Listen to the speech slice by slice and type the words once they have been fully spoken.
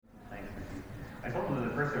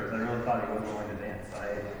first service. I really thought he wasn't going to dance.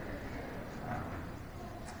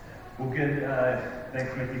 Well, good.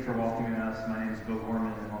 Thanks, Mickey, for welcoming us. My name is Bill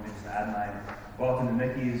Gorman, and let me just add my welcome to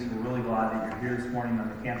Mickey's. We're really glad that you're here this morning.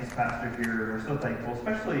 I'm the campus pastor here. We're so thankful,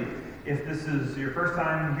 especially if this is your first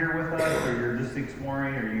time here with us, or you're just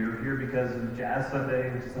exploring, or you're here because of Jazz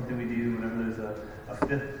Sunday, which is something we do whenever there's a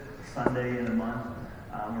fifth Sunday in a month.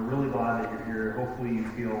 We're really glad that you're here. Hopefully you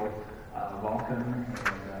feel welcome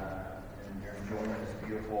and you're enjoying this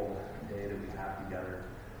beautiful day that we have together.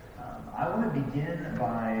 I want to begin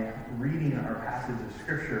by reading our passage of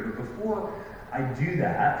Scripture, but before I do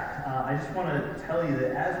that, I just want to tell you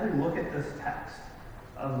that as we look at this text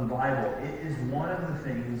of the Bible, it is one of the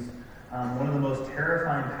things, one of the most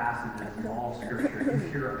terrifying passages in all of Scripture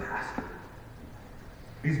if you're a pastor.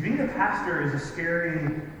 Because being a pastor is a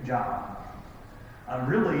scary job.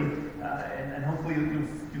 Really, and hopefully you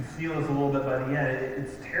feel this a little bit by the end,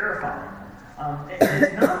 it's terrifying. And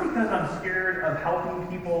it's not because I'm scared of helping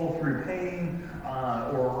people through pain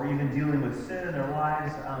or even dealing with sin in their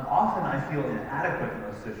lives. Often I feel inadequate in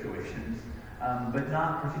those situations, but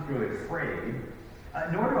not particularly afraid.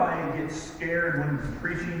 Nor do I get scared when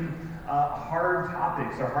preaching hard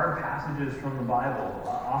topics or hard passages from the Bible.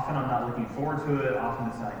 Often I'm not looking forward to it.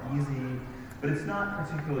 Often it's not easy, but it's not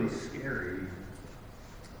particularly scary.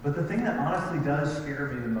 But the thing that honestly does scare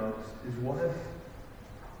me the most is what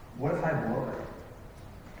if I blow it?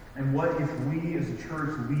 And what if we as a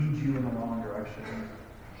church lead you in the wrong direction?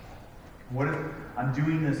 What if I'm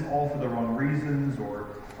doing this all for the wrong reasons, or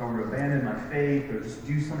if I were to abandon my faith, or just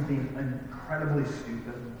do something incredibly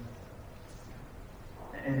stupid?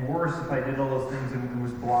 And worse, if I did all those things and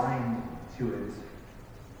was blind to it.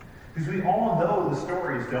 Because we all know the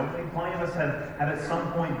stories, don't we? Plenty of us have at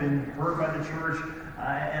some point been hurt by the church.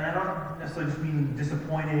 And I don't necessarily just mean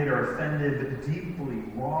disappointed or offended, but deeply,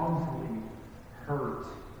 wrongfully hurt.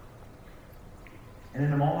 And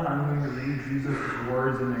in a moment, I'm going to read Jesus'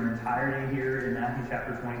 words in their entirety here in Matthew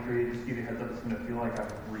chapter 23. Just to give you a heads up, it's going to feel like I'm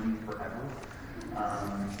reading forever.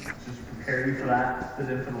 Just prepare you for that. Sit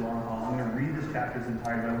in for the long haul. I'm going to read this chapter's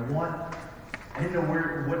entirety. I didn't know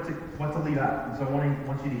what to leave out, and so I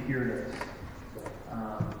want you to hear this.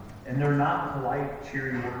 And they're not polite,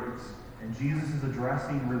 cheery words. And Jesus is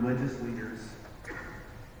addressing religious leaders.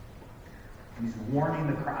 And he's warning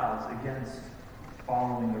the crowds against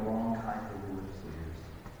following the wrong kinds of religious leaders.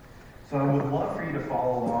 So I would love for you to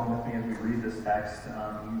follow along with me as we read this text.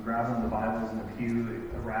 You can grab one of the Bibles in the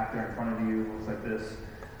pew, a rack there in front of you. It looks like this.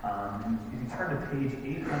 If you turn to page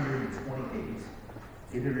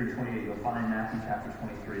 828, you'll find Matthew chapter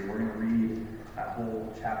 23. We're going to read that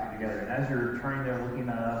whole chapter together. And as you're turning there, looking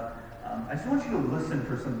that up, I just want you to listen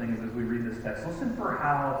for some things as we read this text. Listen for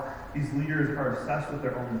how these leaders are obsessed with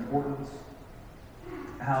their own importance,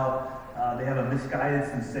 how they have a misguided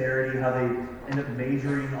sincerity, how they end up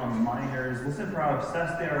majoring on minors. Listen for how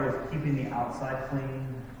obsessed they are with keeping the outside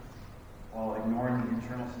clean while ignoring the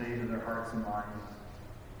internal state of their hearts and minds.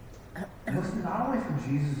 And listen not only for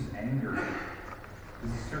Jesus' anger,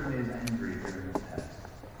 because he certainly is angry here in this text,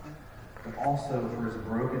 but also for his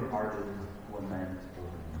broken-hearted lament over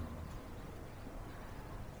him.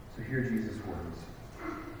 So hear Jesus' words.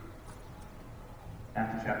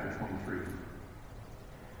 Matthew chapter 23.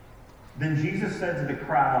 Then Jesus said to the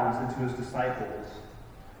crowds and to his disciples,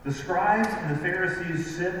 "The scribes and the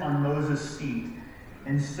Pharisees sit on Moses' seat,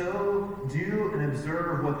 and so do and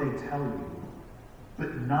observe what they tell you,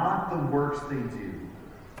 but not the works they do.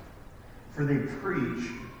 For they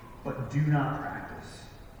preach, but do not practice.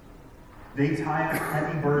 They tie up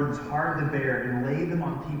heavy burdens hard to bear and lay them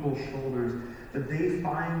on people's shoulders, but they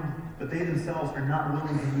themselves are not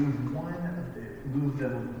willing to move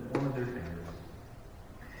them with one of their fingers.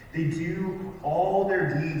 They do all their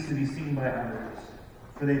deeds to be seen by others,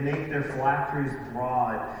 for they make their phylacteries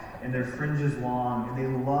broad and their fringes long, and they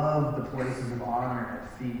love the places of honor at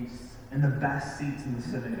feasts, and the best seats in the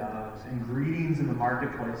synagogues, and greetings in the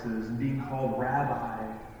marketplaces, and being called rabbi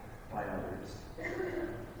by others.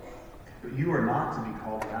 But you are not to be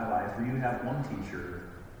called rabbi, for you have one teacher,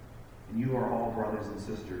 and you are all brothers and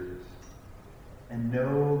sisters. And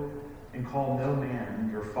call no man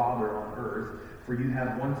your father on earth, for you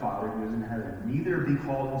have one Father who is in heaven. Neither be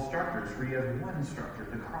called instructors, for you have one instructor,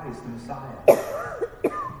 the Christ, the Messiah.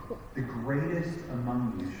 The greatest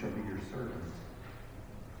among you shall be your servants.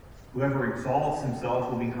 Whoever exalts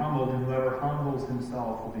himself will be humbled, and whoever humbles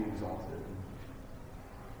himself will be exalted.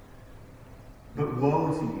 But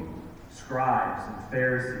woe to you, scribes and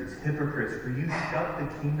Pharisees, hypocrites, for you shut the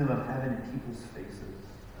kingdom of heaven in people's faces.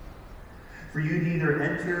 For you neither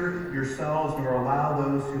enter yourselves nor allow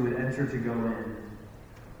those who would enter to go in.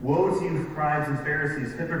 Woe to you, scribes and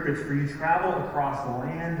Pharisees, hypocrites, for you travel across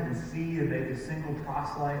land and sea to make a single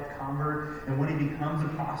proselyte convert, and when he becomes a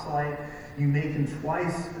proselyte, you make him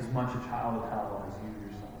twice as much a child of hell as you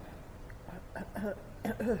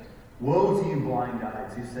yourself. Woe to you, blind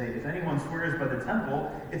guides, who say, if anyone swears by the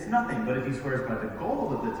temple, it's nothing, but if he swears by the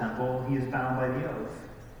gold of the temple, he is bound by the oath.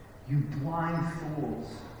 You blind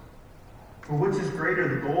fools! For which is greater,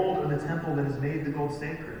 the gold or the temple that has made the gold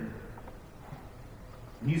sacred?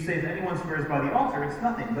 And you say, if anyone swears by the altar, it's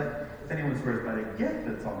nothing. But if anyone swears by the gift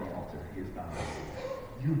that's on the altar, he is bound by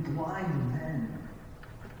it. You blind men!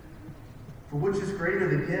 For which is greater,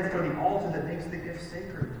 the gift or the altar that makes the gift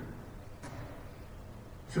sacred?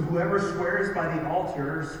 So whoever swears by the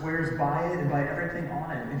altar swears by it and by everything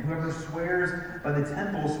on it. And whoever swears by the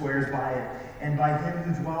temple swears by it and by him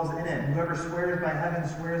who dwells in it. And whoever swears by heaven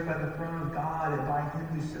swears by the throne of God and by him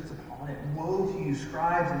who sits upon it. Woe to you,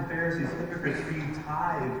 scribes and Pharisees, hypocrites, for you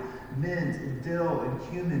tithe mint and dill and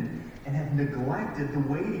cumin, and have neglected the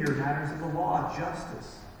weightier matters of the law,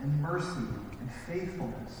 justice and mercy and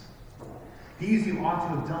faithfulness. These you ought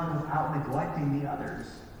to have done without neglecting the others.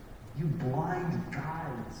 You blind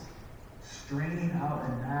guides, straining out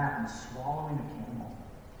a gnat and swallowing a camel.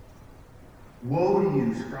 Woe to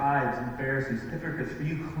you, scribes and Pharisees, hypocrites, for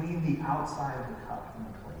you clean the outside of the cup and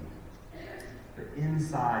the plate, but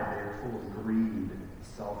inside they are full of greed and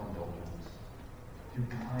self-indulgence. You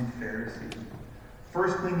blind Pharisee,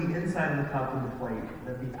 first clean the inside of the cup and the plate,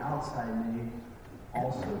 that the outside may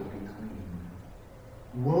also be clean.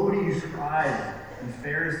 Woe to you, scribes and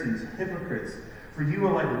Pharisees, hypocrites, for you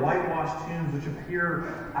are like whitewashed tombs, which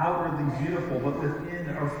appear outwardly beautiful, but within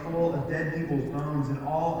are full of dead people's bones and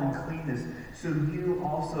all uncleanness. So you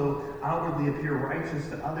also outwardly appear righteous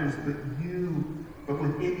to others, but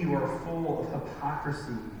within you are full of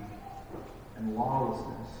hypocrisy and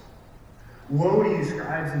lawlessness. Woe to you,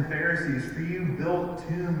 scribes and Pharisees, for you build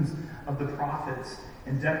tombs of the prophets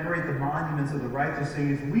and decorate the monuments of the righteous,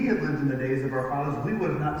 saying, if we had lived in the days of our fathers, we would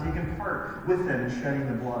have not taken part with them in shedding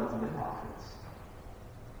the bloods of the prophets.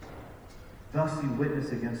 Thus you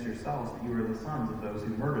witness against yourselves that you are the sons of those who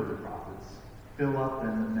murdered the prophets. Fill up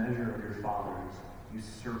then the measure of your fathers, you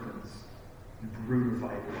serpents, you brood of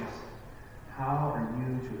vipers. How are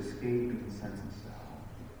you to escape being sentenced to hell?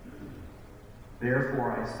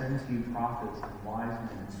 Therefore I send to you prophets and wise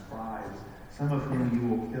men and scribes, some of whom you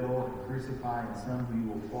will kill and crucify, and some whom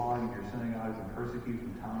you will flog in your synagogues and persecute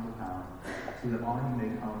from town to town, so that on you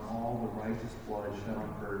may come all the righteous blood shed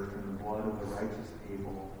on earth, from the blood of the righteous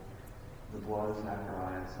Abel, the blood of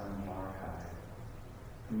Zechariah, son of Barachiah,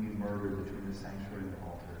 whom you murdered between the sanctuary and the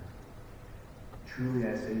altar. Truly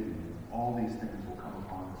I say to you, all these things will come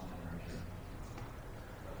upon this generation.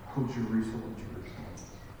 O Jerusalem, Jerusalem,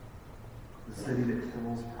 the city that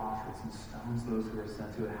kills prophets and stones those who are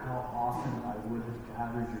sent to it, how often I would have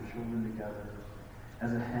gathered your children together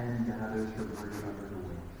as a hen gathers her brood under her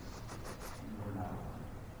wings. You were not one.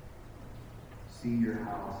 See, your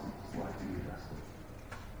house is left to you desolate.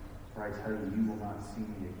 For I tell you, you will not see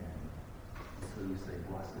me again until you say,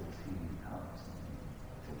 blessed is he who comes in the name of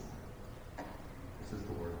the Lord. This is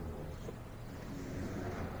the word of the Lord.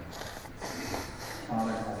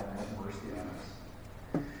 Father, have mercy on us.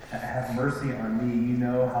 Have mercy on me. You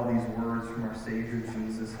know how these words from our Savior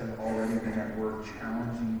Jesus have already been at work,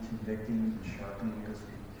 challenging, convicting, and sharpening your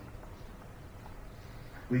speech.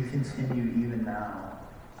 We continue even now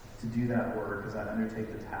to do that work as I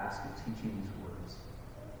undertake the task of teaching these words.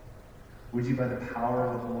 Would you, by the power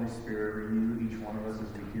of the Holy Spirit, renew each one of us as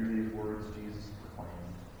we hear these words Jesus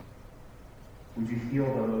proclaimed? Would you heal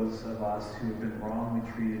those of us who have been wrongly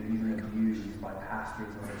treated, even abused by pastors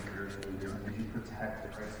and other spiritual leaders? And would you protect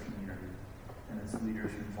the Christ community and its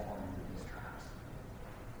leaders from falling into these traps?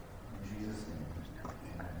 In Jesus' name,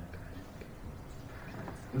 amen.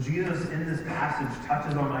 Well, Jesus, in this passage,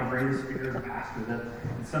 touches on my greatest fear as a pastor, that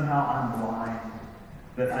somehow I'm blind,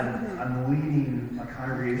 that I'm leading a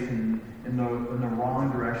congregation in the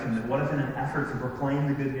wrong direction, that what if in an effort to proclaim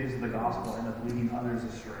the good news of the gospel I end up leading others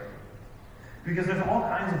astray? Because there's all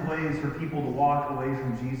kinds of ways for people to walk away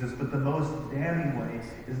from Jesus, but the most damning way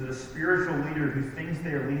is that a spiritual leader who thinks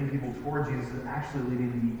they are leading people toward Jesus is actually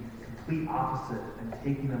leading the complete opposite and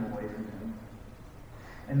taking them away from him.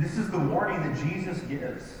 And this is the warning that Jesus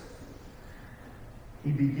gives.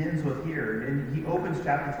 He begins with here, and he opens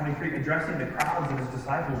chapter 23 addressing the crowds of his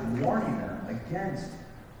disciples, warning them against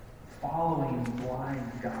following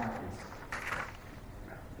blind guides.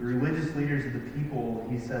 The religious leaders of the people,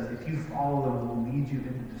 he says, if you follow them, will lead you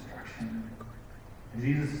into destruction. And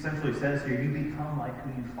Jesus essentially says here, you become like who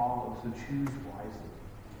you follow, so choose wisely.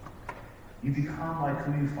 You become like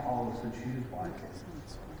who you follow, so choose wisely.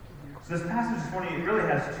 So this passage this morning, it really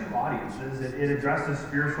has two audiences. It addresses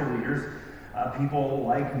spiritual leaders, people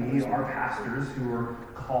like me, our pastors, who are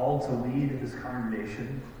called to lead this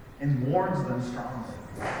congregation, and warns them strongly.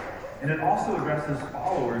 And it also addresses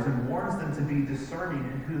followers and warns them to be discerning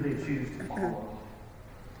in who they choose to follow.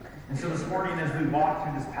 And so this morning, as we walk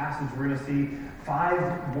through this passage, we're going to see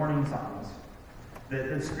 5 warning signs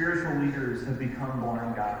that spiritual leaders have become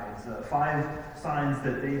blind guides. 5 signs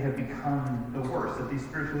that they have become the worst, that these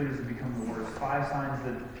spiritual leaders have become the worst. 5 signs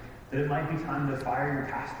that it might be time to fire your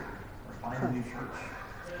pastor or find a new church.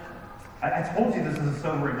 I told you this is a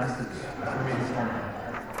sobering message for me this morning.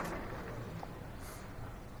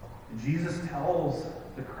 Jesus tells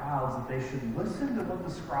the crowds that they should listen to what the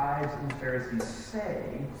scribes and the Pharisees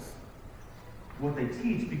say, what they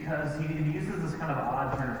teach, because he uses this kind of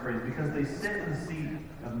odd turn of phrase, because they sit in the seat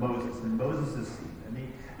of Moses, in Moses' seat. And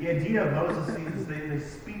the idea of Moses' seat is they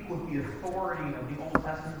speak with the authority of the Old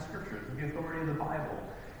Testament scriptures, with the authority of the Bible.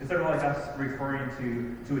 It's sort of like us referring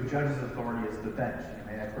to a judge's authority as the bench. You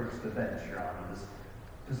may approach the bench, Your Honor, this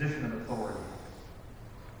position of authority.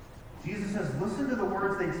 Jesus says, listen to the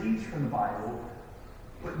words they teach from the Bible,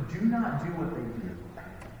 but do not do what they do,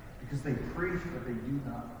 because they preach but they do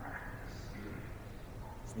not practice.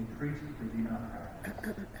 They preach but they do not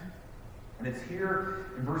practice. And it's here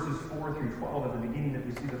in verses 4 through 12 at the beginning that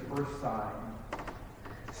we see the first sign.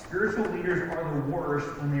 Spiritual leaders are the worst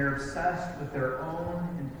when they're obsessed with their own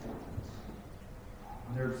importance.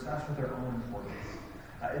 When they're obsessed with their own importance.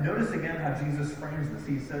 Notice again how Jesus frames this.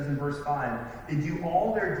 He says in verse 5, they do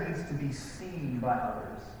all their deeds to be seen by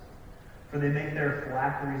others. For they make their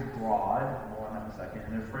phylacteries broad, more on that in a second,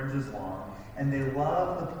 and their fringes long. And they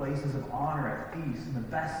love the places of honor at feasts, and the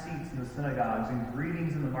best seats in the synagogues, and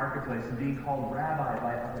greetings in the marketplace, and being called rabbi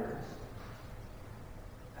by others.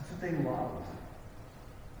 That's what they loved.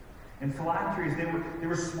 And phylacteries, they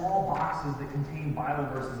were small boxes that contained Bible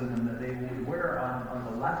verses in them that they would wear on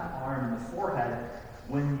the left arm and the forehead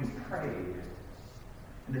when you prayed.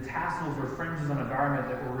 And the tassels were fringes on a garment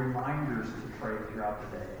that were reminders to pray throughout the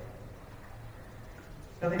day.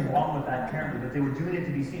 Nothing wrong with that apparently, but they were doing it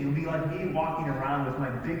to be seen. It would be like me walking around with my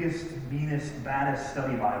biggest, meanest, baddest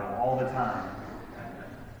study Bible all the time.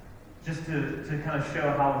 Just to kind of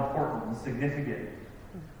show how important and significant.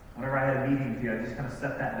 Whenever I had a meeting with you, I just kind of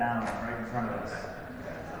set that down right in front of us.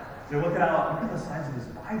 So look at the size of this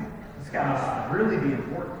Bible. This guy must really be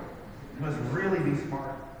important. He must really be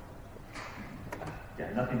smart.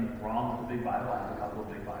 Yeah, nothing wrong with the big Bible. I have a couple of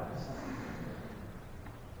big Bibles.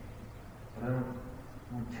 But I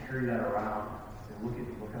don't carry that around. Say, look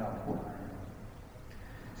at how important I am.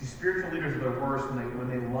 See, spiritual leaders are the worst when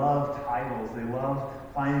they love titles. They love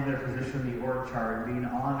finding their position in the org chart, being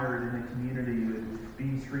honored in the community, with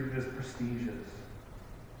being treated as prestigious.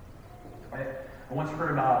 I once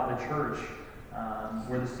heard about the church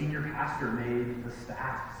where the senior pastor made the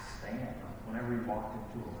staff stand whenever he walked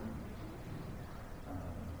into a room.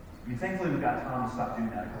 Thankfully we got Tom to stop doing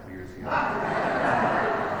that a couple years ago.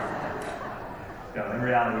 No, in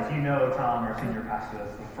reality, if you know Tom, our senior pastor,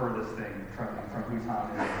 that's the furthest thing from who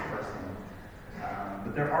Tom is personally.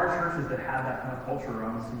 But there are churches that have that kind of culture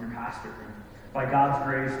around the senior pastor. And by God's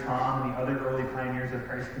grace, Tom and the other early pioneers of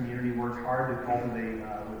Christ Community worked hard to cultivate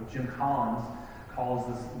what Jim Collins calls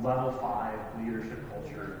this level 5 leadership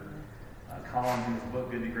culture. Collins, in his book,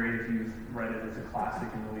 Good to Great, if you've read it, it's a classic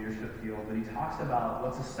in the leadership field. But he talks about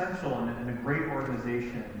what's essential in a great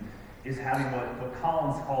organization is having what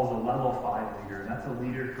Collins calls a level 5 leader. And that's a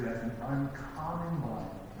leader who has an uncommon blend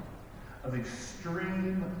of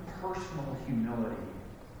extreme personal humility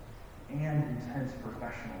and intense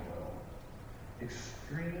professional will.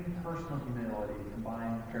 Extreme personal humility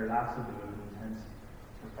combined paradoxically with intense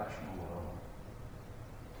professional will.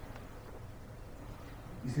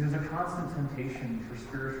 You see, there's a constant temptation for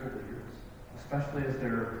spiritual leaders, especially as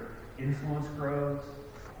their influence grows,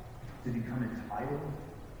 to become entitled,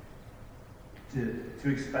 to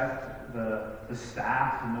expect the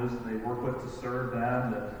staff and those that they work with to serve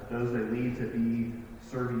them, those they lead to be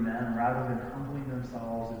serving them, rather than humbling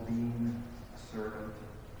themselves and being a servant,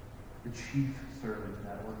 the chief servant in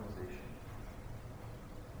that organization.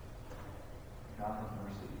 God have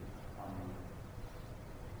mercy on you.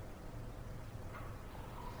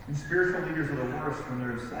 And spiritual leaders are the worst when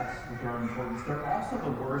they're obsessed with their own importance. They're also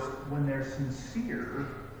the worst when they're sincere,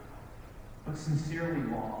 but sincerely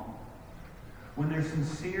wrong. When they're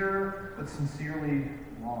sincere, but sincerely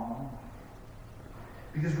wrong.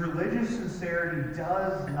 Because religious sincerity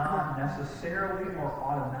does not necessarily or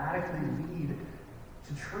automatically lead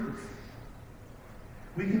to truth.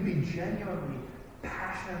 We can be genuinely,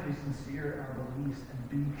 passionately sincere in our beliefs and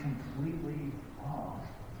be completely wrong.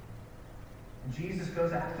 Jesus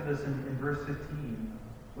goes after this in verse 15.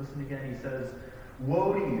 Listen again, he says,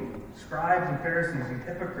 "Woe to you, scribes and Pharisees, you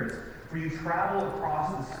hypocrites, for you travel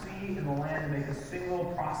across the sea and the land to make a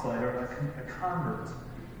single proselyte or a convert.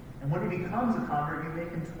 And when he becomes a convert, you make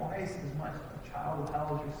him twice as much a child of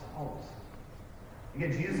hell as yourselves."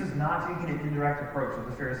 Again, Jesus is not taking an indirect approach with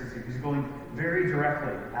the Pharisees here. He's going very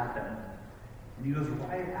directly at them. And he goes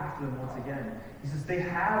right after them once again. He says they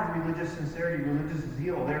have religious sincerity, religious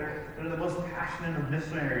zeal. They're the most passionate of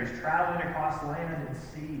missionaries, traveling across land and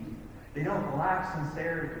sea. They don't lack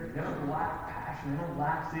sincerity. They don't lack passion. They don't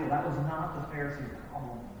lack zeal. That was not the Pharisees'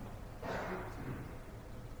 problem.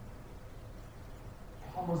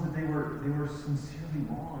 The problem was that they were sincerely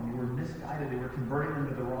wrong. They were misguided. They were converting them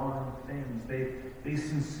to the wrong things. They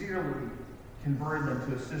sincerely converted them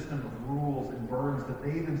to a system of rules and burdens that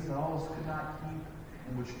they themselves could not keep,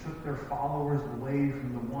 and which took their followers away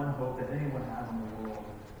from the one hope that anyone has in the world.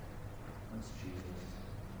 That's Jesus.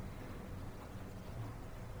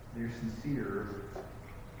 They're sincere,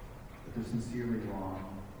 but they're sincerely wrong.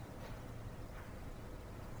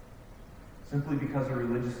 Simply because a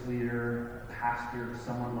religious leader, a pastor,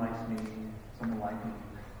 someone like me,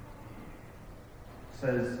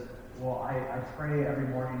 says, well, I pray every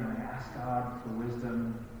morning and I ask God for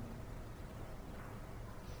wisdom,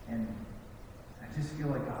 and I just feel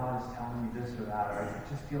like God is telling me this or that, or I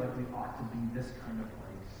just feel like we ought to be this kind of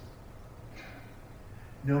place.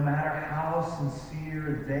 No matter how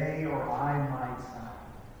sincere they or I might sound,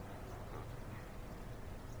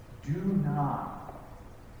 do not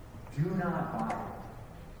buy it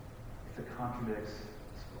if it contradicts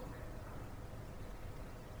this book.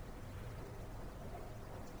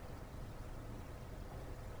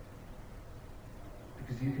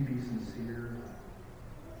 Because you can be sincere,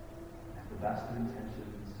 have the best of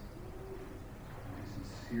intentions, and be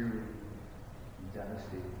sincerely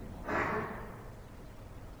devastating.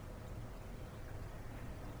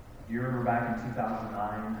 You remember back in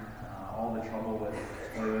 2009, all the trouble with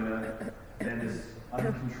Toyota. They had this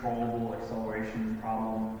uncontrollable acceleration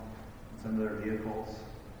problem in some of their vehicles.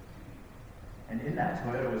 And in that,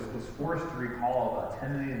 Toyota was forced to recall about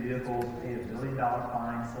 10 million vehicles, pay $1 billion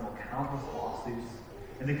fine, settle countless lawsuits.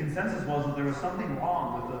 And the consensus was that there was something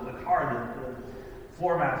wrong with the car, that the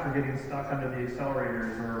floor mats were getting stuck under the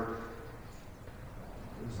accelerators, or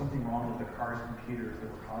there was something wrong with the car's computers that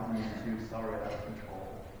were causing it to accelerate out of control.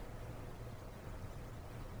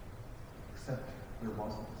 Except there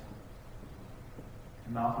wasn't.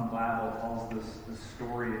 And Malcolm Gladwell tells this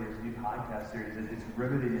story in his new podcast series. It's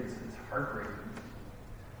riveting, it's heartbreaking.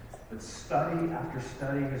 But study after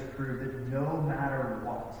study has proved that no matter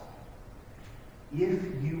what, if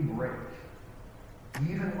you brake,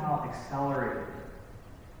 even while accelerating,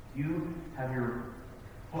 you have your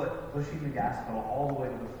foot pushing the gas pedal all the way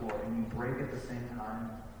to the floor, and you brake at the same time,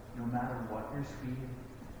 no matter what your speed,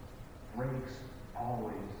 brakes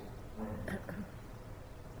always win.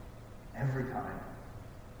 Every time.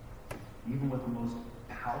 Even with the most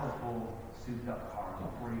powerful souped-up car, the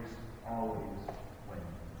brakes always win.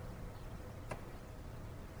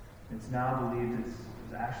 It's now believed it's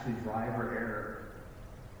actually driver error.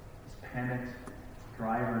 As panicked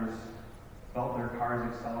drivers felt their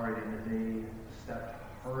cars accelerating, that they stepped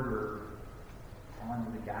harder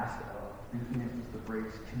onto the gas pedal, thinking it was the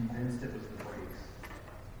brakes, convinced it was the brakes,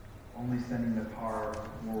 only sending the car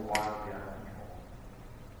more wildly out of control.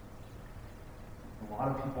 A lot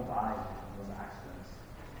of people died in those accidents.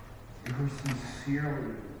 They were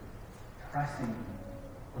sincerely pressing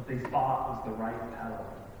what they thought was the right pedal.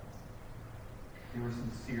 They were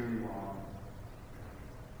sincerely wrong.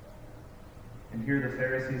 And here the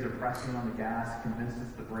Pharisees are pressing on the gas, convinced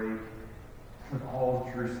it's the brake, with all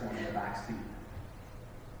of Jerusalem in the back seat.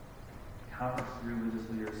 Countless religious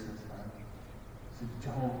leaders since then. So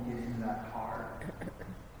don't get into that car.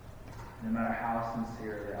 No matter how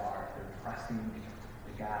sincere they are, if they're pressing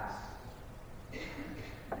the gas, and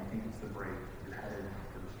they think it's the brake, you're headed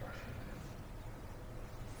for destruction.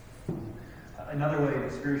 Another way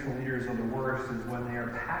that spiritual leaders are the worst is when they are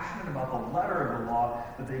passionate about the letter of the law,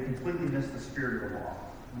 but they completely miss the spirit of the law.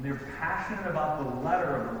 When they're passionate about the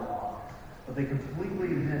letter of the law, but they completely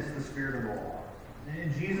miss the spirit of the law.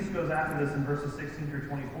 And Jesus goes after this in verses 16 through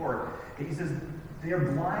 24. He says, they are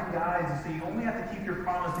blind guides who say you only have to keep your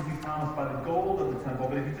promise if you promise by the gold of the temple,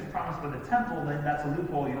 but if you just promise by the temple, then that's a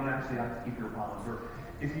loophole. You don't actually have to keep your promise. Or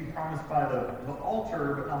if you promise by the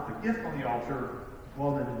altar, but not the gift on the altar,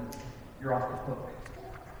 well then you're off the hook.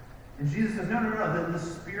 And Jesus says, no. The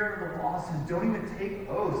spirit of the law says, don't even take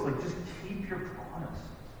oaths. Like, just keep your promise.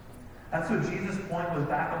 That's what Jesus' point was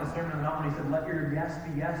back on the Sermon on the Mount when he said, let your yes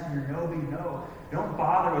be yes and your no be no. Don't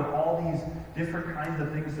bother with all these different kinds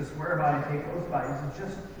of things to swear by and take oaths by. He said,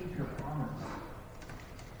 just keep your promise.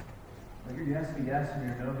 Let your yes be yes and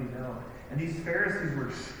your no be no. And these Pharisees were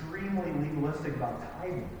extremely legalistic about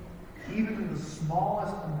tithing, even in the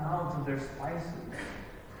smallest amounts of their spices.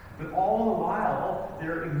 But all the while,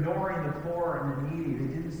 they're ignoring the poor and the needy.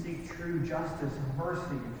 They didn't seek true justice and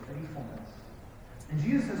mercy and faithfulness. And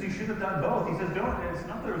Jesus says you should have done both. He says, it's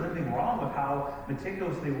not that there was anything wrong with how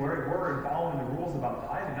meticulous they were in following the rules about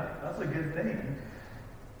tithing. That's a good thing.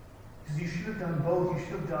 Because you should have done both. You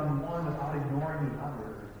should have done one without ignoring the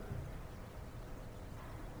other.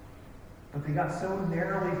 But they got so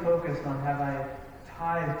narrowly focused on have I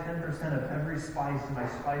tithe 10% of every spice in my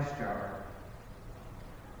spice jar,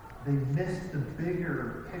 they missed the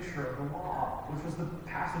bigger picture of the law, which was the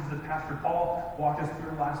passage that Pastor Paul walked us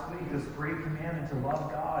through last week, this great commandment to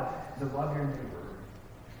love God, to love your neighbor.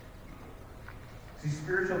 See,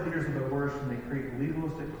 spiritual leaders are the worst when they create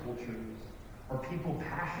legalistic cultures or people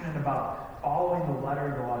passionate about following the letter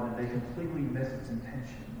of the law and they completely miss its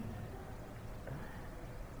intention.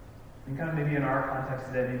 And kind of maybe in our context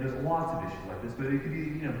today, I mean, there's lots of issues like this, but it could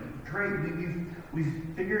be, great. We've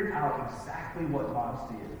figured out exactly what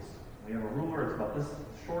modesty is. We have a ruler, it's about this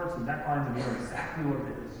shorts and necklines, and we know exactly what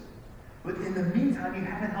it is. But in the meantime, you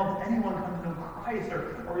haven't helped anyone come to know Christ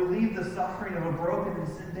or relieve the suffering of a broken and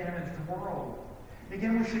sin-damaged world. And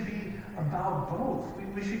again, we should be about both.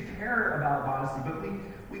 We should care about modesty, but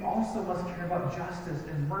we also must care about justice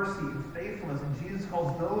and mercy and faithfulness. And Jesus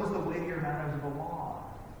calls those the weightier matters of the law.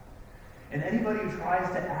 And anybody who tries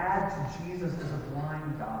to add to Jesus is a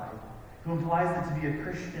blind guide, who implies that to be a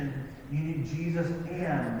Christian, you need Jesus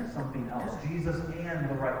and something else. Jesus and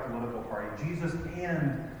the right political party. Jesus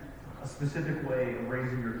and a specific way of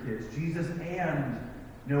raising your kids. Jesus and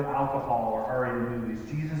no alcohol or R-rated movies.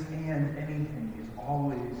 Jesus and anything is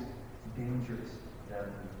always dangerous,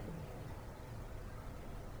 deadly.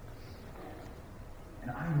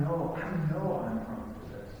 And I know I'm prone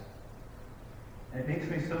to this. And it makes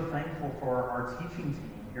me so thankful for our teaching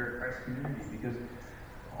team here at Christ Community, because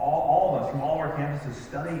all of us from all our campuses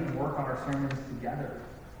study and work on our sermons together.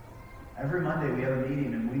 Every Monday we have a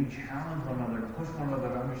meeting and we challenge one another, push one another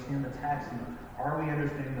to understand the text. Are we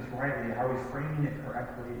understanding this rightly? Are we framing it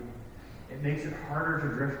correctly? It makes it harder to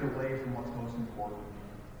drift away from what's most important.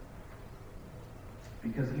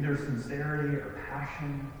 Because either sincerity or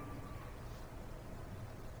passion,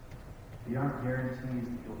 they aren't guarantees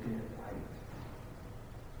that you'll get it right.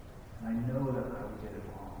 And I know that I will get it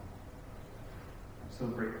wrong. I'm so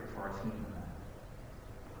grateful for our team in that.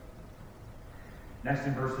 Next,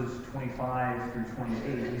 in verses 25 through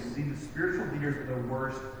 28, we see that spiritual leaders are the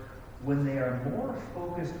worst when they are more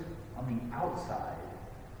focused on the outside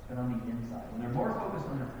than on the inside. When they're more focused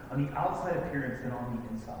on the outside appearance than on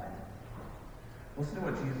the inside. Listen to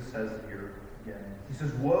what Jesus says here again. He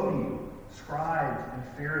says, "Woe to you, scribes and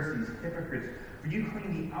Pharisees, hypocrites, for you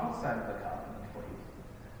clean the outside of the cup and the plate,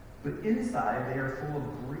 but inside they are full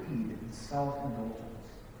of greed and self-indulgence.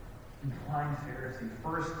 Implying Pharisee,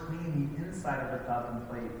 first clean the inside of the cup and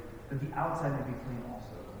plate, that the outside may be clean also.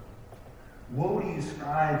 Woe to you,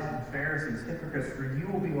 scribes and Pharisees, hypocrites, for you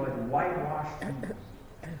will be like whitewashed tombs,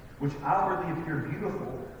 which outwardly appear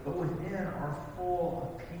beautiful, but within are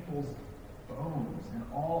full of people's bones and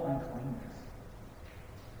all uncleanness.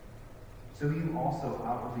 So you also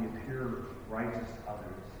outwardly appear righteous to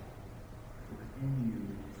others, but within you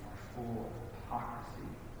are full of hypocrisy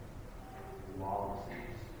and lawlessness."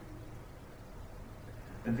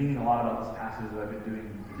 I've been thinking a lot about this passage as I've been doing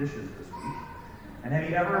the dishes this week. And have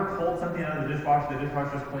you ever pulled something out of the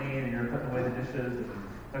dishwasher's clean, and you're putting away the dishes? And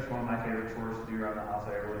especially one of my favorite chores to do around the house.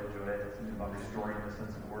 I really enjoy it. It's something about restoring the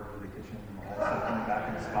sense of order of the kitchen and all stuff coming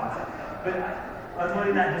back into spots. But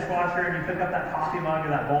unloading that dishwasher, and you pick up that coffee mug or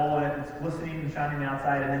that bowl, and it's glistening and shining on the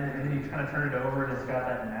outside, and then you kind of turn it over, and it's got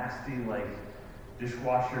that nasty,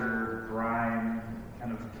 dishwasher grime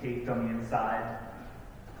kind of caked on the inside.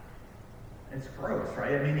 It's gross,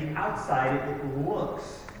 right? I mean, the outside, it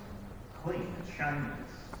looks clean, it's shiny,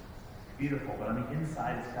 it's beautiful, but on the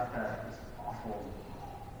inside, it's got this awful,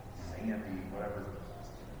 sandy, whatever,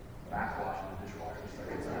 backwash in the dishwasher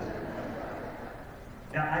stuck inside.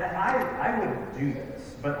 Now, I would do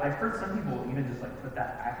this, but I've heard some people even just put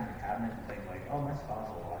that back in the cabinet and think oh, my spouse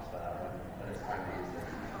will wash that up when it's time to use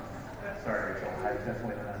it. Sorry, Rachel, I've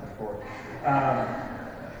definitely done that before.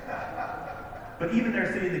 But even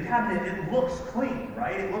there sitting in the cabinet, it looks clean,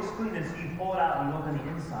 right? It looks clean, and so you pull it out and you look on the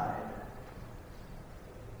inside.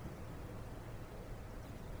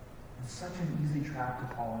 It's such an easy trap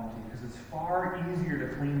to fall into because it's far easier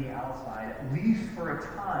to clean the outside, at least for a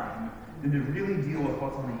time, than to really deal with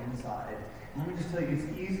what's on the inside. And let me just tell you, it's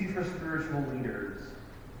easy for spiritual leaders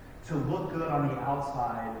to look good on the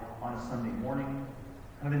outside on a Sunday morning,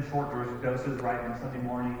 kind of in short doses, right, on Sunday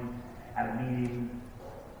morning, at a meeting.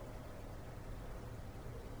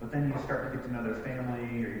 But then you start to get to know their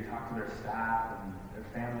family, or you talk to their staff, and their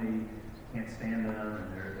family can't stand them,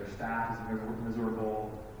 and their staff is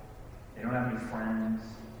miserable. They don't have any friends.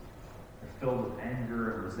 They're filled with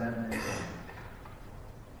anger and resentment,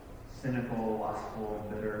 cynical, lustful,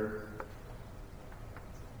 and bitter.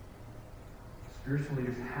 Spiritual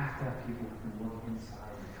leaders have to have people who can look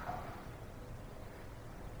inside the cup.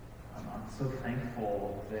 I'm so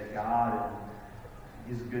thankful that God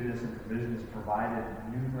and His goodness and provision has provided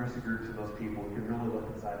numerous groups of those people who can really look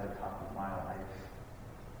inside the cup of my life.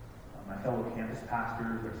 My fellow campus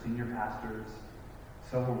pastors, our senior pastors,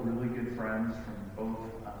 several really good friends from both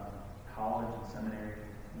college and seminary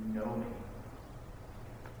who know me.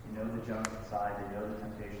 They know the junk inside, they know the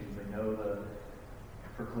temptations, they know the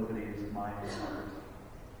proclivities of my own heart.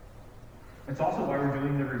 It's also why we're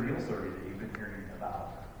doing the Reveal survey that you've been hearing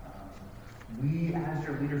about. We, as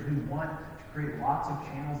your leaders, we want to create lots of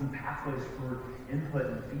channels and pathways for input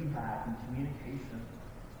and feedback and communication.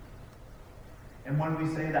 And when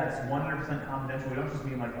we say that it's 100% confidential, we don't just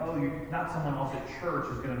mean like, oh, not someone else at church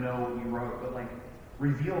is going to know what you wrote, but like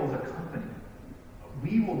Reveal as a company.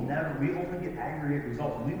 We only get aggregate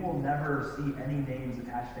results. We will never see any names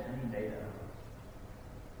attached to any data.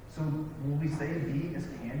 So when we say be as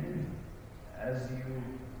candid as you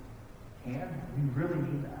can, we really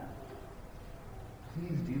mean that.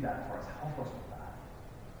 Please do that for us. Help us with that.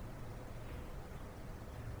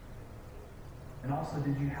 And also,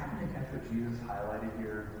 did you happen to catch what Jesus highlighted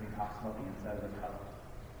here when He talks about the inside of the cup?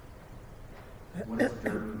 What it's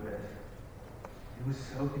dirty with. It was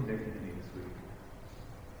so convicting to me this week.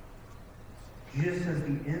 Jesus says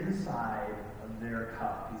the inside of their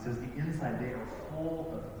cup, He says the inside, they are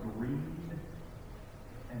full of greed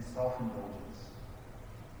and self-indulgence.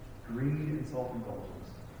 Greed and self-indulgence.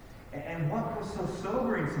 And what was so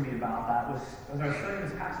sobering to me about that was, as I was studying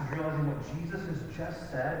this passage, realizing what Jesus has just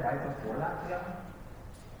said right before that to them.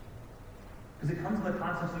 Because it comes in the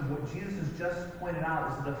context of what Jesus has just pointed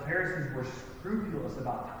out is that the Pharisees were scrupulous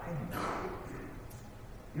about tithing.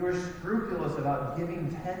 They were scrupulous about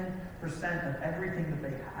giving 10% of everything that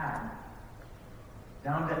they had,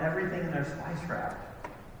 down to everything in their spice rack.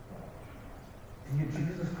 And yet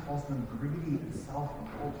Jesus calls them greedy and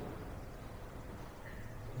self-indulgent.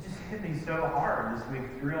 It just hit me so hard this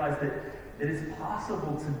week to realize that it is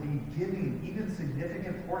possible to be giving even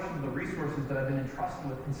significant portions of the resources that I've been entrusted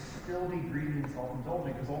with and still be greedy and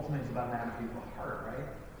self-indulgent, because ultimately it's about an attitude of the heart, right?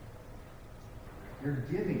 You're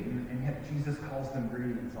giving, and yet Jesus calls them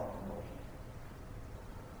greedy and self-indulgent.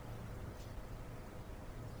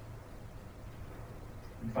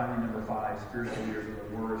 And finally, number 5, spiritual leaders are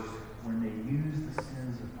the worst when they use the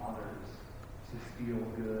sins of others to feel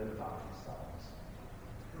good about themselves.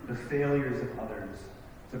 The failures of others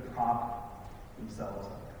to prop themselves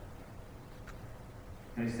up.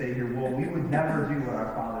 And they say here, well, we would never do what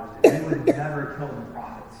our fathers did. We would never kill the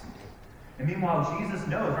prophets. And meanwhile, Jesus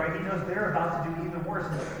knows, right? He knows they're about to do even worse.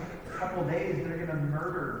 In a couple of days, they're going to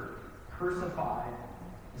murder, crucify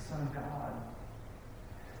the Son of God.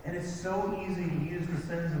 And it's so easy to use the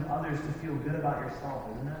sins of others to feel good about yourself,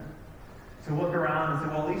 isn't it? To look around and say,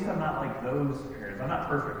 well, at least I'm not like those parents. I'm not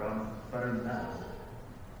perfect, but I'm better than that.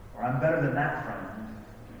 Or I'm better than that friend.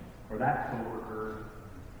 Or that coworker.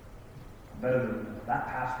 I'm better than that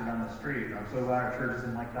pastor down the street. And I'm so glad our church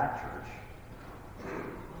isn't like that church.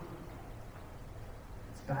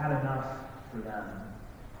 It's bad enough for them,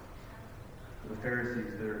 for the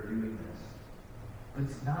Pharisees that are doing this. But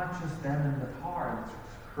it's not just them in the car that's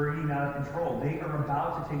hurrying out of control. They are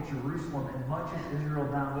about to take Jerusalem and much of Israel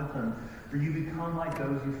down with them, for you become like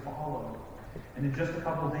those you follow. And in just a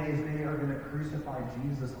couple of days, they are going to crucify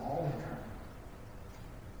Jesus, all of them.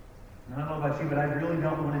 And I don't know about you, but I really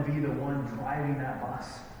don't want to be the one driving that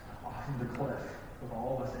bus off of the cliff with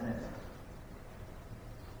all of us in it.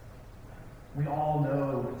 We all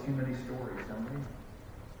know too many stories, don't we?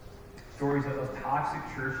 Stories of toxic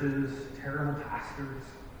churches, terrible pastors.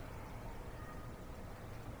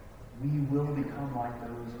 We will become like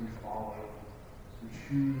those we follow, who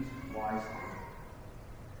choose wisely.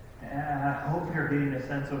 And I hope you're getting a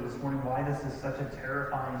sense of this morning why this is such a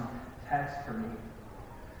terrifying text for me.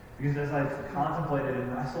 Because as I've contemplated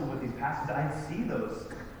and wrestled with these passages, I see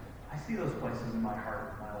those places in my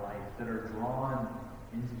heart, in my life, that are drawn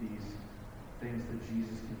into these things that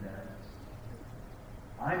Jesus condemns.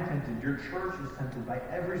 I'm tempted. Your church is tempted by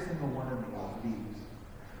every single one of these.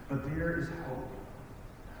 But there is hope.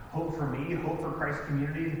 Hope for me, hope for Christ's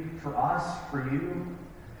community, for us, for you.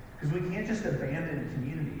 Because we can't just abandon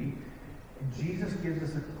community. And Jesus gives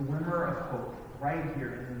us a glimmer of hope right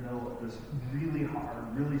here in the middle of this really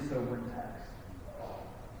hard, really sobering text.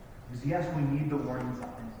 Because yes, we need the warning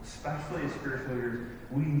signs, especially as spiritual leaders.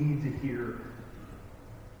 We need to hear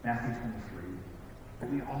Matthew 23. But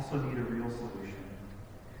we also need a real solution.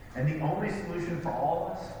 And the only solution for all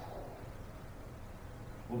of us,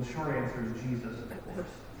 well, the short answer is Jesus, of course.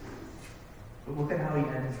 But look at how he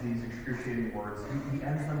ends these excruciating words. He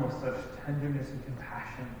ends them with such tenderness and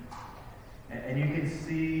compassion. And you can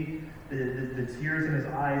see the tears in his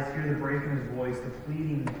eyes, hear the break in his voice, the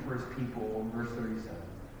pleading for his people in verse 37.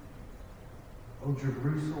 Oh,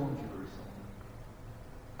 Jerusalem, Jerusalem,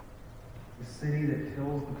 the city that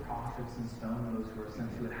kills the prophets and stones those who are sent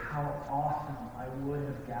to it. How often I would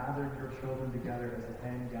have gathered your children together as a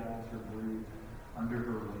hen gathers her brood under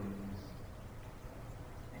her wings.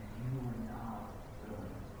 And you were not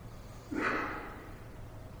willing.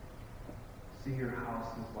 See, your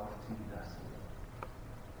house is left to you desolate.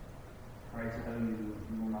 For I tell you,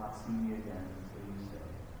 you will not see me again until you say,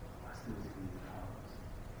 blessed is he who comes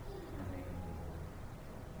in the name of the Lord.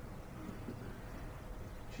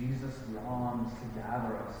 Jesus longs to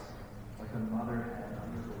gather us like a mother hen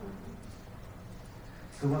under her wings.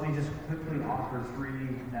 So let me just quickly offer 3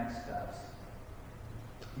 next steps.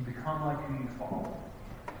 You become like who you follow.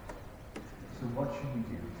 So what should we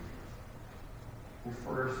do? Well,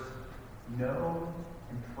 first, know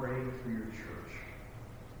and pray for your church.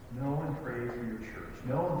 Know and pray for your church.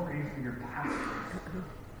 Know and pray for your pastors.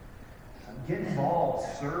 Get involved.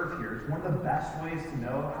 Serve here. It's one of the best ways to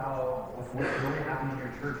know what's really happening in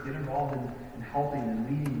your church. Get involved in helping and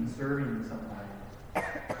leading and serving in some way.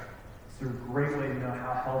 It's a great way to know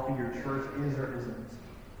how healthy your church is or isn't.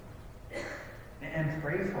 And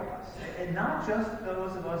pray for us. And not just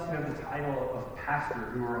those of us who have the title of pastor,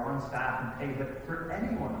 who are on staff and paid, but for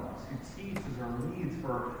any one of us who teaches or leads,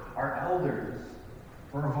 for our elders,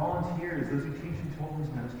 for our volunteers, those who teach in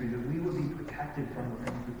children's ministry, that we would be protected from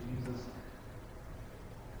the things that Jesus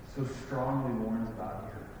so strongly warns about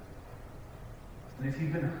here. And if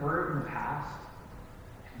you've been hurt in the past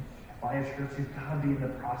by a church, you've got to be in the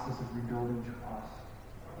process of rebuilding trust.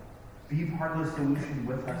 Be part of the solution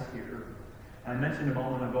with us here. I mentioned a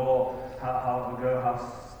moment ago how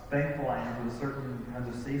thankful I am for the certain kinds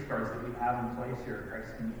of safeguards that we have in place here at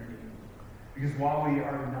Christ Community. Because while we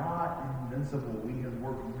are not invincible, we have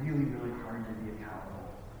worked really, really hard to be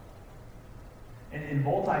accountable. And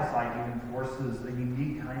multi-site even forces a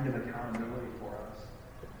unique kind of accountability for us.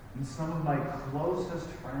 And some of my closest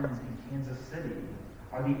friends in Kansas City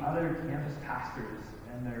are the other campus pastors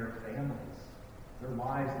and their families, their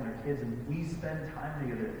wives and their kids, and we spend time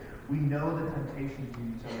together. We know the temptations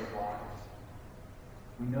in each other's lives.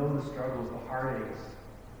 We know the struggles, the heartaches.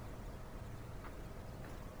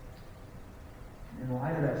 In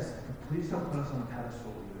light of that, please don't put us on a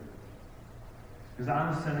pedestal either. Because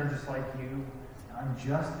I'm a sinner just like you. And I'm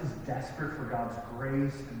just as desperate for God's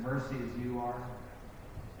grace and mercy as you are.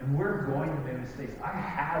 And we're going to make mistakes. I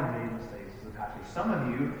have made mistakes as a pastor. Some of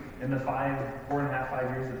you in the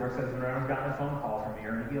 4.5 years that Brooks has been around have gotten a phone call from me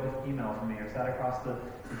or an email from me or sat across the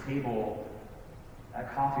table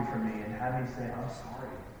at coffee from me and had me say, I'm sorry.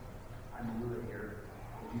 I blew it here.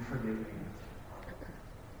 Would you forgive me?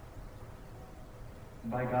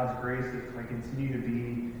 And by God's grace, if I continue to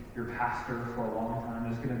be your pastor for a long time,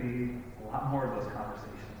 there's going to be a lot more of those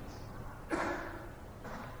conversations.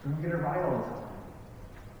 Don't get it right all the time.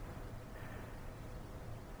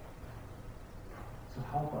 So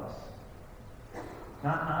help us.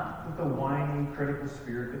 Not with a whiny, critical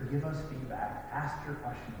spirit, but give us feedback. Ask your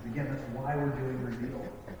questions. Again, that's why we're doing Reveal.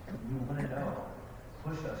 We want to know.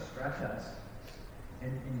 Push us, stretch us.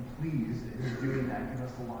 And please, in doing that, give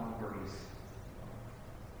us a lot of grace.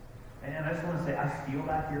 And I just want to say, I feel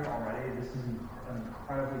that here already. This is an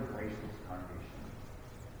incredibly gracious congregation.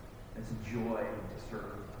 It's a joy to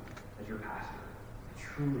serve as your pastor. It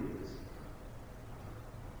truly is.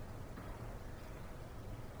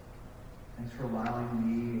 Thanks for allowing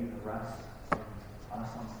me and the rest of us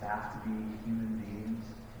on staff to be human beings,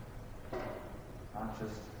 not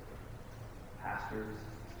just pastors,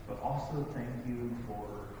 but also thank you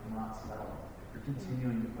for not settling, for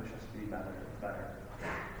continuing to push us to be better,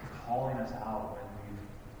 for calling us out when we've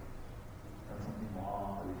done something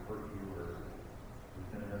wrong, or we've hurt you, or there's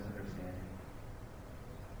been a misunderstanding.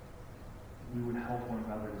 We would help one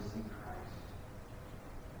another to see Christ.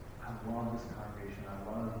 I love this congregation. I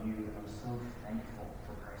love you. And I'm so thankful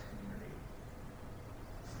for Christ Community.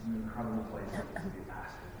 It's an incredible place to be a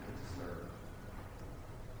pastor, to serve.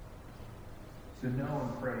 So know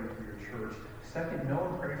and pray for your church. Second, know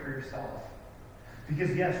and pray for yourself.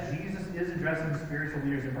 Because yes, Jesus is addressing spiritual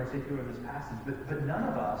leaders in particular in this passage, but none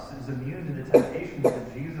of us is immune to the temptations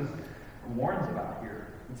that Jesus warns about here.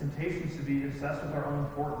 The temptations to be obsessed with our own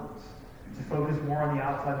importance, to focus more on the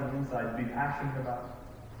outside than the inside, to be passionate about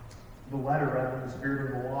the letter rather than the spirit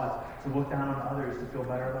of the law, to look down on others, to feel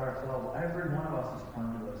better about ourselves. Every one of us is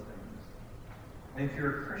prone to those things. And if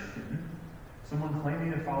you're a Christian, someone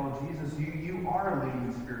claiming to follow Jesus, you are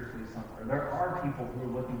leading spiritually somewhere. There are people who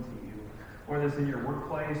are looking to you, whether it's in your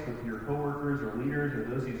workplace, with your coworkers or leaders, or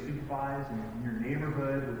those you supervise, in your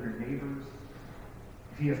neighborhood, with your neighbors.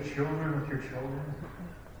 If you have children, with your children,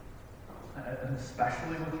 and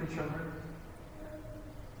especially with your children.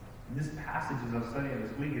 And this passage, as I'm studying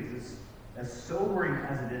this week, is as sobering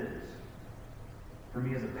as it is for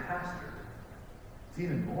me as a pastor. It's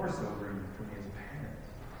even more sobering for me as a parent.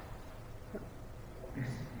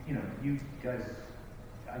 Because, you guys,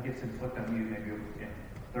 I get to inflict on you maybe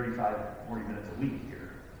 35, 40 minutes a week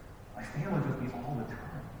here. My family's with me all the time.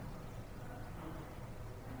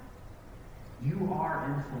 You are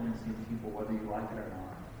influencing people whether you like it or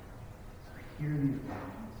not. So hear these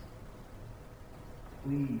warnings.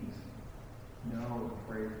 Please know and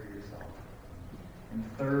pray for yourself. And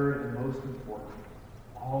third and most important,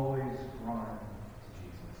 always run to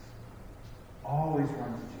Jesus. Always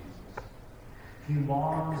run to Jesus. He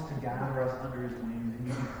longs to gather us under his wings, and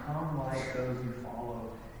you become like those you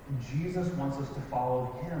follow. And Jesus wants us to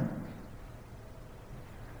follow him.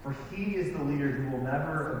 For he is the leader who will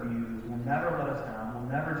never abuse, will never let us down, will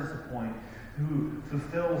never disappoint, who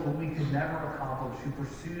fulfills what we could never accomplish, who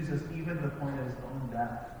pursues us even to the point of his own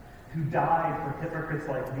death, who died for hypocrites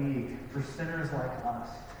like me, for sinners like us,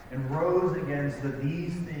 and rose again so that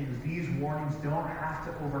these things, these warnings don't have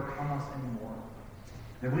to overcome us anymore.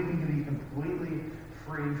 That we can be completely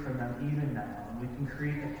free from them even now. And we can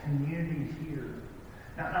create a community here.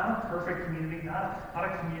 Not a perfect community, not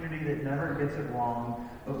a community that never gets it wrong,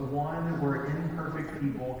 but one where imperfect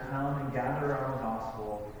people come and gather around the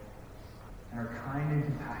gospel and are kind and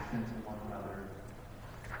compassionate to one another,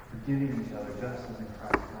 forgiving each other just as in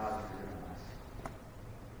Christ God has forgiven us.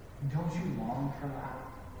 Don't you long for that?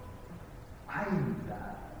 I need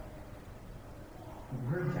that.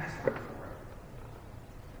 We're desperate for it.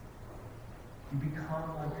 You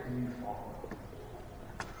become like who you follow.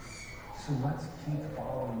 So let's keep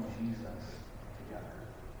following Jesus together.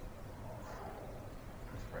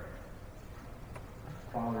 Let's pray.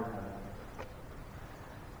 Father in heaven,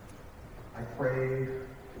 I pray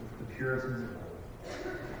with the Puritans of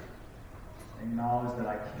old. Acknowledge that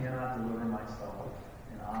I cannot deliver myself,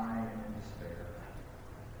 and I am in despair.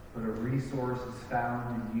 But a resource is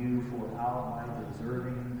found in you, for without my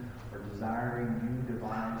deserving or desiring, you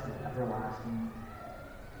devise the everlasting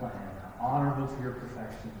plan, honorable to your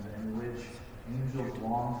perfections, and which angels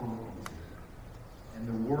long to look into. And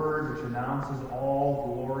the word which announces all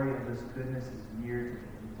glory of this goodness is near to me,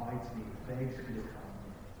 invites me, begs me to come.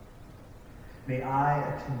 May I,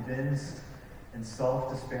 a convinced and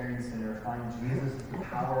self-despairing sinner, find Jesus as the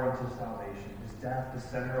power unto salvation, his death the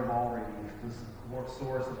center of all relief, the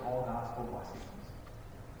source of all gospel blessings.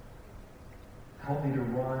 Help me to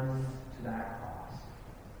run to that cross,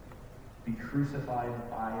 be crucified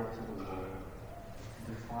by it to the Lord,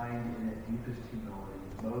 and to find in it deepest humility,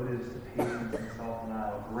 motives to patience and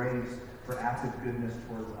self-denial, grace for active goodness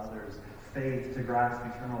towards others, faith to grasp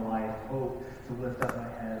eternal life, hope to lift up my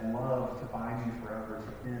head, love to bind me forever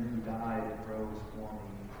to him who died and rose for me.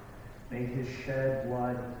 May his shed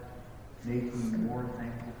blood make me more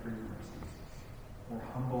thankful for your mercy, more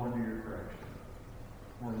humble under your correction,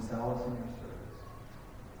 more zealous in your service,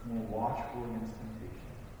 more watchful against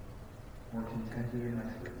temptation, more contented in my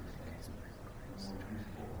circumstances, and more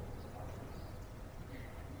useful as others.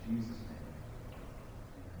 Jesus.